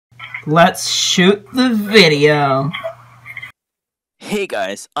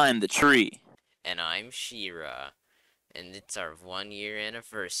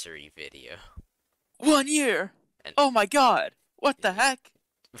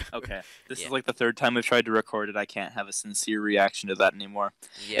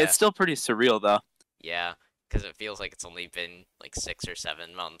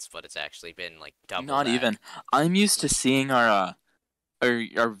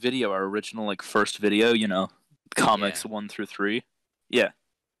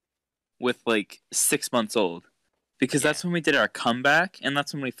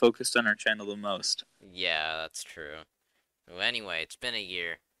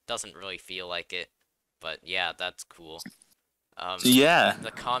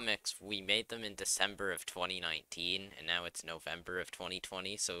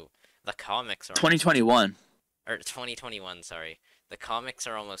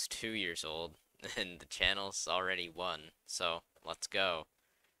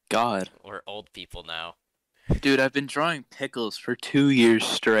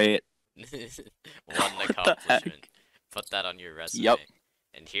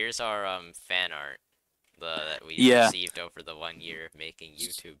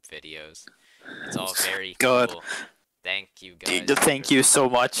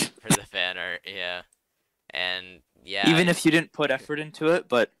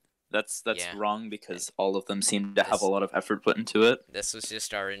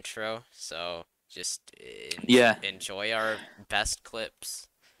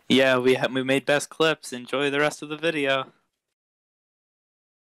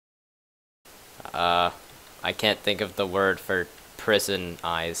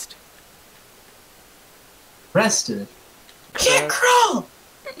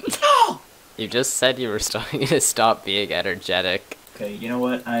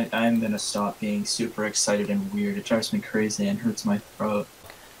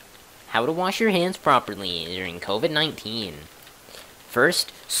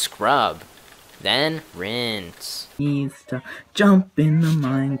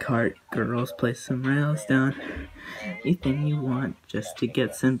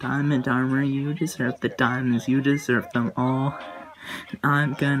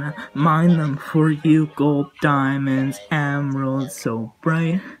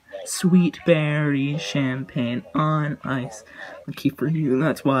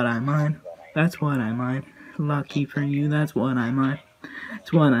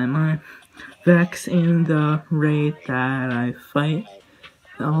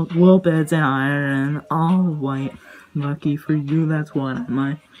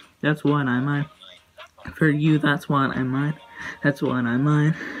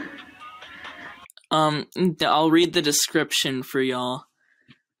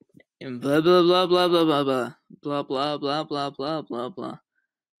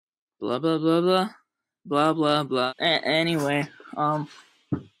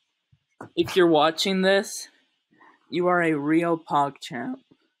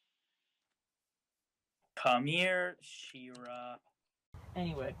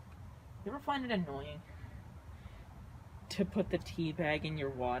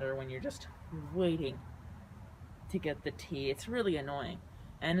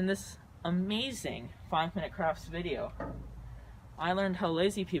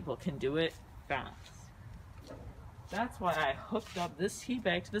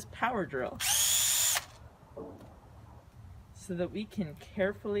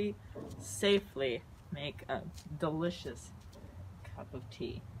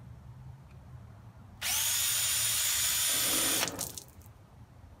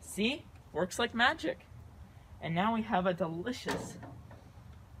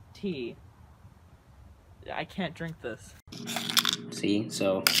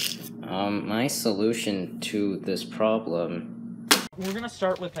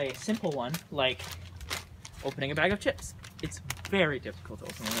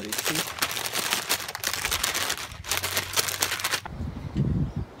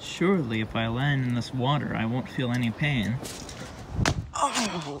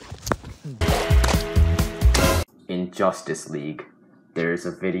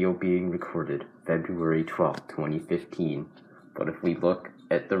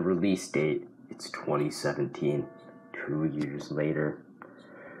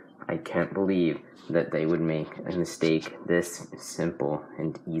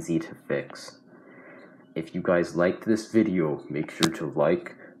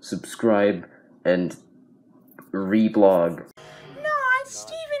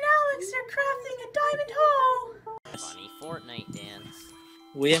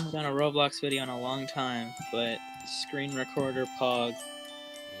We haven't done a Roblox video in a long time, but screen recorder Pog.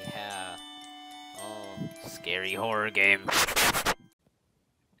 Yeah. Oh, scary horror game.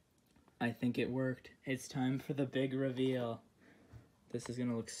 I think it worked. It's time for the big reveal. This is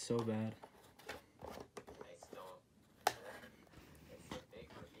gonna look so bad. It's the big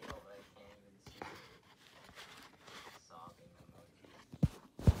reveal, but I can't even see sobbing emoji.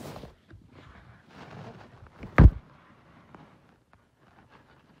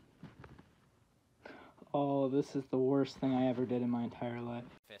 Oh, this is the worst thing I ever did in my entire life.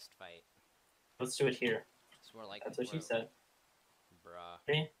 Fist fight. Let's do it here. So we're like, That's what she said. Bruh.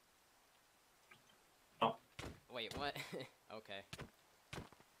 Ready? Oh. Wait, what? Okay.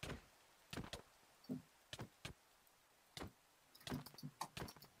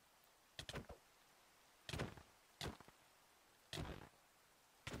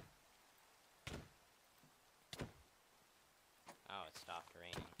 Oh, it stopped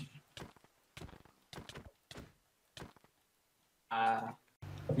raining.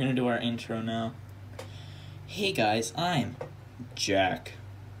 We're gonna do our intro now. Hey guys, I'm Jack.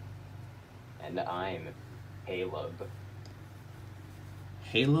 And I'm Caleb.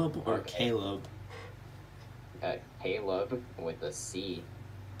 Caleb or Caleb? Caleb with a C.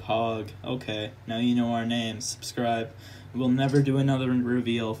 Pog. Okay, now you know our names. Subscribe. We'll never do another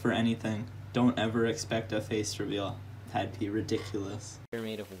reveal for anything. Don't ever expect a face reveal. That'd be ridiculous. We're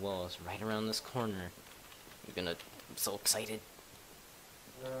made of walls right around this corner. I'm so excited.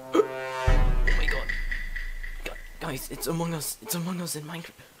 Oh my god. Guys, it's Among Us. It's Among Us in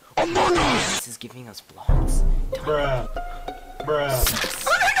Minecraft. Among Us! This is giving us vlogs. Bruh. Bruh.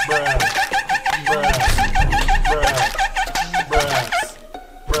 Bruh. Bruh. Bruh. Bruh.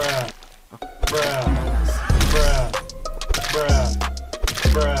 Bruh. Bruh. Bruh. Bruh.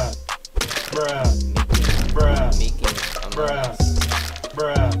 Bruh. Bruh. Bruh. Making Among Us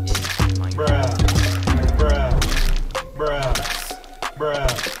Bruh. in Minecraft. Bruh. Bruh. Bruh.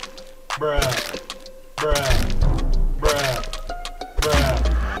 Bruh. Bruh. Bruh. Bruh.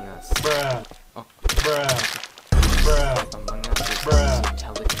 Among Us. Bruh. Oh. Bruh. Bruh. Among Us is Bruh.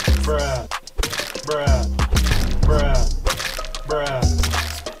 intelligence. Bruh. Bruh. Bruh. Bruh.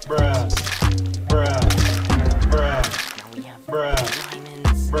 Bruh. Bruh. Bruh. Now we have Bruh.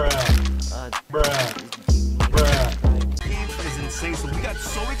 diamonds. Bruh. Bruh. Bruh. Game is insane, so we got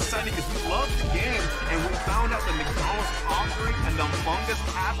so excited because we loved the game, and we found out that McDonald's offering an Among Us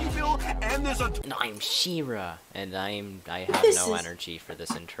Happy Meal, and there's a No, I'm Shira, and I have no energy for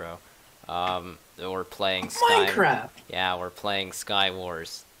this intro. We're playing Minecraft! Yeah, we're playing Sky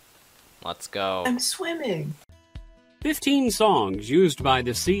Wars. Let's go. I'm swimming! 15 songs used by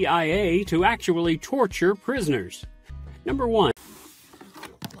the CIA to actually torture prisoners. Number 1.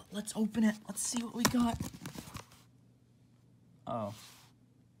 Let's open it. Let's see what we got. Oh.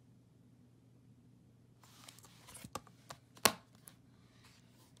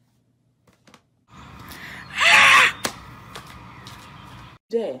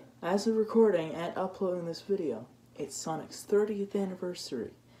 Today, as of recording and uploading this video, it's Sonic's 30th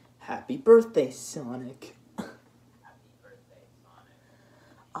anniversary. Happy birthday, Sonic!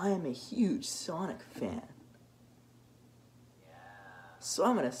 I am a huge Sonic fan. So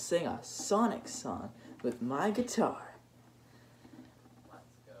I'm gonna sing a Sonic song with my guitar.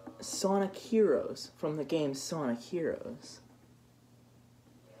 Sonic Heroes from the game Sonic Heroes.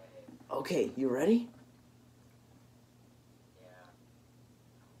 Okay, you ready?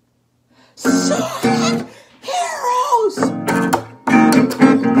 Sonic Heroes!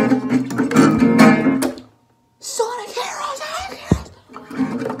 Sonic Heroes!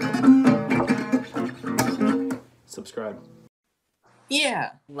 Subscribe.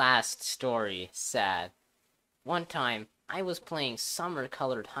 Yeah! Last story. Sad. One time, I was playing Summer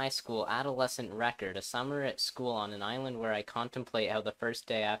Colored High School Adolescent Record, a summer at school on an island where I contemplate how the first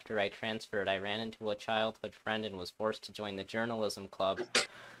day after I transferred, I ran into a childhood friend and was forced to join the journalism club.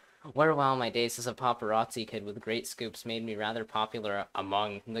 Where while my days as a paparazzi kid with great scoops made me rather popular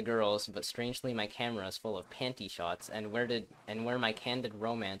among the girls, but strangely my camera is full of panty shots, and where my candid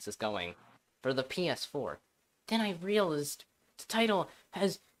romance is going. For the PS4. Then I realized the title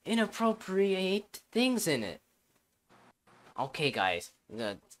has inappropriate things in it. Okay, guys,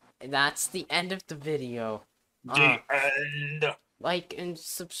 that's the end of the video. the end. Like and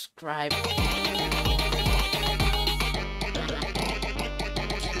subscribe.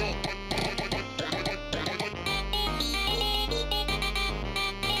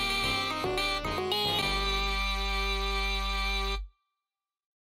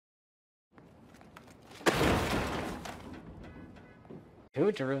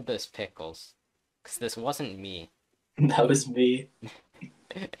 Who drew this pickles? Because this wasn't me. That was me.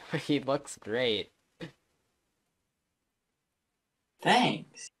 He looks great.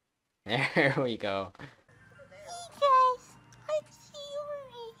 Thanks. There we go.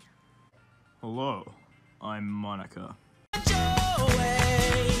 Hello, I'm Monica.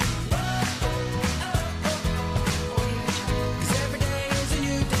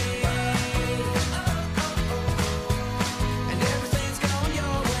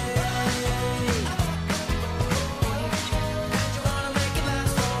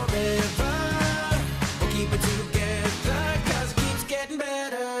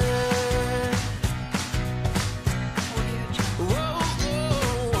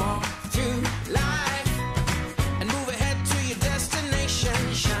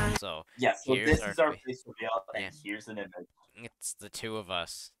 So Yeah, so here's this our is our fa- face reveal, and yeah. here's an image. It's the two of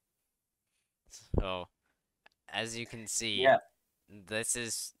us. So, as you can see, Yeah. this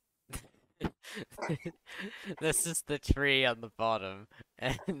is this is the tree on the bottom,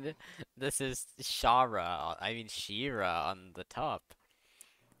 and this is Shira on the top.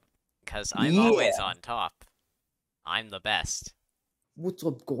 Because I'm always on top. I'm the best. What's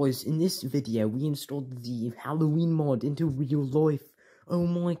up, guys? In this video, we installed the Halloween mod into real life. Oh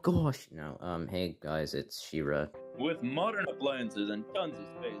my gosh. No, hey guys, it's Shira. With modern appliances and tons of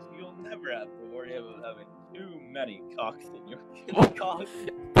space, you'll never have to worry about having too many cocks in your cock.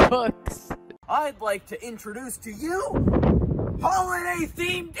 Books! I'd like to introduce to you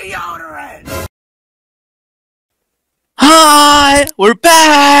holiday-themed deodorant! Hi! We're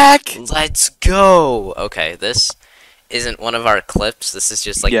back! Let's go! Okay, this isn't one of our clips. This is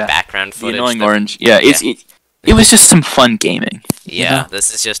just like background footage. The annoying orange. Yeah, it was just some fun gaming. Yeah, you know?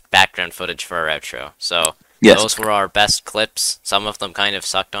 This is just background footage for our outro. So, yes. Those were our best clips. Some of them kind of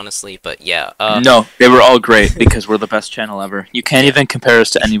sucked, honestly, but yeah. No, they were all great because we're the best channel ever. You can't even compare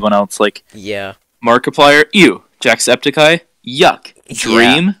us to anyone else. Like, yeah. Markiplier, ew. Jacksepticeye, yuck.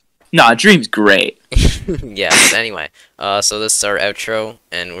 Dream? Nah, Dream's great. Yeah, but anyway, so this is our outro,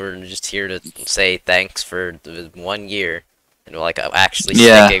 and we're just here to say thanks for the 1 year, and like actually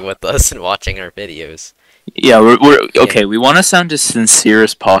sticking with us and watching our videos. Yeah, we're okay. We want to sound as sincere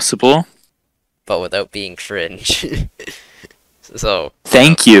as possible, but without being cringe. So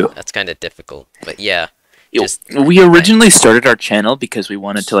thank you. That's kind of difficult, but yeah. We originally started our channel because we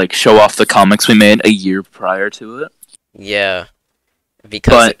wanted to like show off the comics we made a year prior to it. Yeah.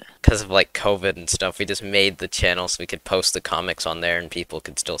 Because of like COVID and stuff, we just made the channel so we could post the comics on there and people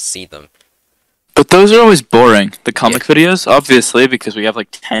could still see them. But those are always boring. The comic videos, obviously, because we have like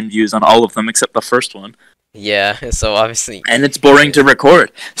 10 views on all of them except the first one. Yeah, so obviously. And it's boring to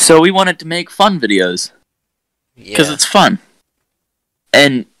record. So we wanted to make fun videos. Because it's fun.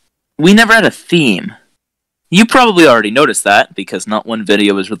 And we never had a theme. You probably already noticed that, because not one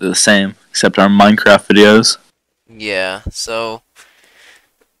video is really the same, except our Minecraft videos. Yeah, so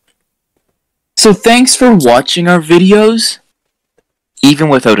thanks for watching our videos, even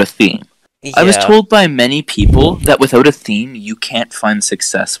without a theme. Yeah. I was told by many people that without a theme, you can't find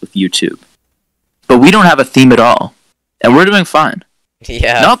success with YouTube. But we don't have a theme at all. And we're doing fine.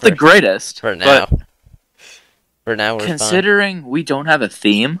 Yeah. Not the greatest. For now. For now, we're considering we don't have a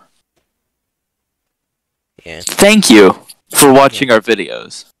theme. Yeah. Thank you for watching our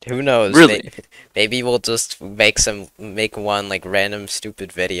videos. Who knows? Really? Maybe we'll just make one like random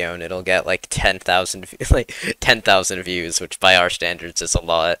stupid video and it'll get like 10,000 views, which by our standards is a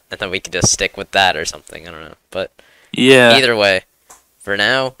lot, and then we can just stick with that or something. I don't know, but yeah. Either way, for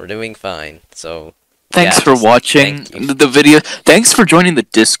now we're doing fine. So thanks for watching the video. Thanks for joining the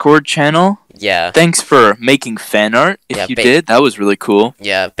Discord channel. Yeah. Thanks for making fan art. If you did, that was really cool.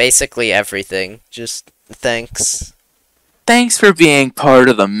 Yeah, basically everything. Just thanks. Thanks for being part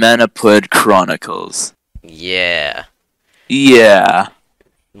of the Metapöd Chronicles. Yeah. Yeah.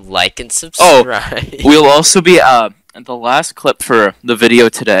 Like and subscribe. Oh, we'll also be, the last clip for the video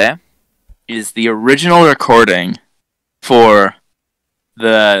today is the original recording for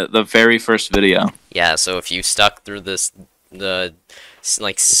the very first video. Yeah, so if you stuck through the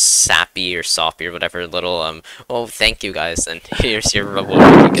like sappy or soppy or whatever little oh, thank you guys, and here's your reward.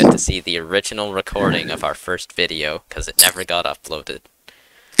 You get to see the original recording of our first video because it never got uploaded.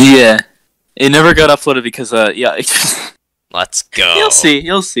 Yeah, it never got uploaded because yeah. Let's go.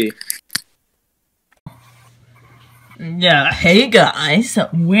 You'll see. Yeah, hey guys,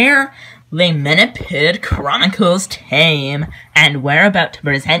 we're the Metapöd Chronicles team, and we're about to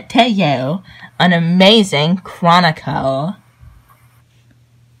present to you an amazing chronicle.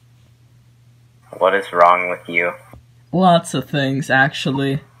 What is wrong with you? Lots of things,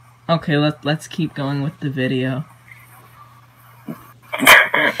 actually. Okay, let's keep going with the video.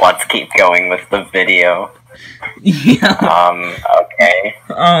 Let's keep going with the video. Yeah. Okay.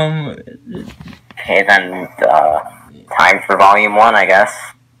 Okay, then, time for volume 1, I guess.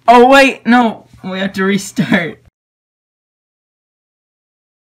 Oh, wait, no. We have to restart.